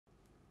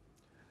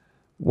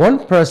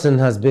One person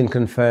has been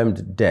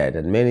confirmed dead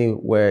and many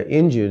were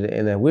injured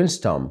in a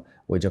windstorm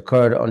which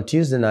occurred on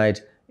Tuesday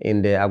night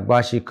in the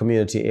Agbashi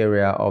Community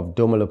area of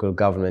Doma local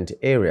government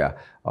area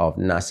of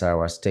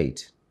Nasarawa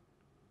state.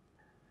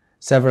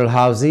 Several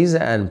houses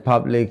and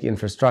public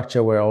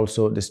infrastructure were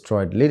also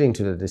destroyed, leading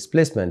to the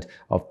displacement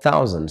of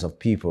thousands of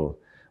people.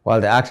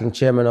 While the acting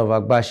chairman of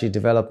Agbashi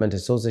Development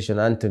Association,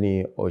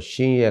 Anthony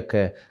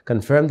Oshinyeke,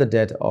 confirmed the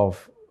death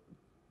of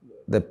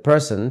the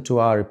person to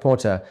our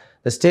reporter,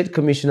 the State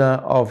Commissioner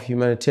of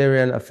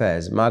Humanitarian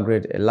Affairs,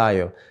 Margaret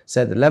Elayo,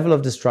 said the level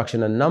of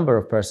destruction and number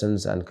of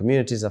persons and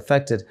communities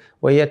affected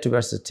were yet to be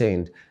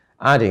ascertained,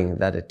 adding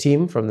that a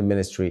team from the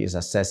ministry is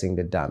assessing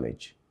the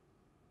damage.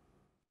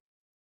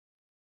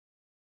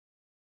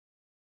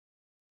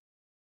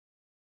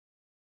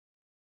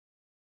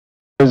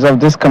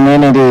 Of this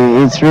community,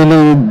 it's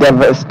really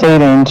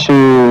devastating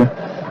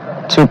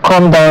to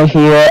come down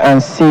here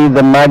and see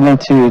the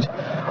magnitude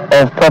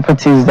of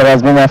properties that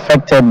has been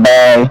affected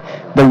by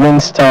the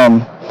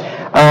windstorm.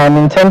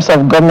 In terms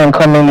of government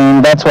coming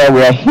in, that's why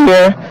we are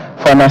here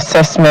for an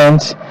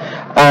assessment,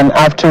 and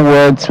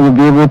afterwards we'll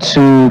be able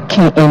to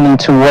key in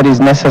into what is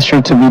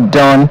necessary to be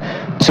done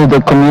to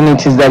the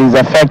communities that is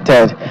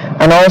affected.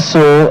 And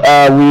also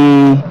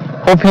we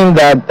hoping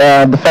that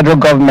the federal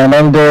government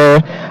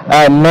under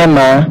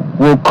NEMA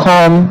will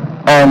come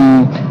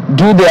and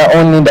do their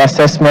own need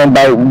assessment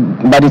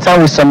by the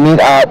time we submit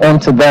our own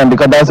to them,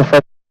 because that's the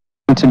first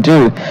thing to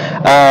do,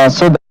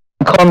 so that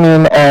they come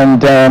in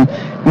and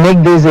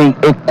make this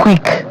a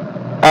quick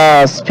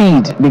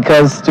speed,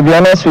 because to be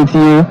honest with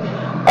you,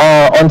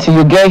 until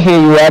you get here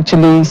you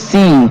actually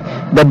see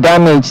the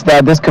damage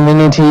that this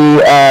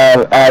community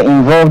are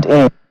involved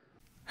in.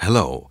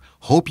 Hello.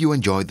 Hope you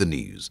enjoyed the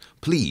news.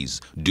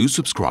 Please do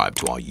subscribe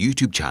to our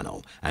YouTube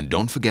channel and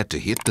don't forget to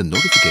hit the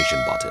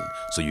notification button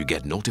so you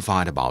get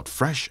notified about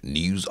fresh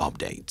news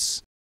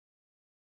updates.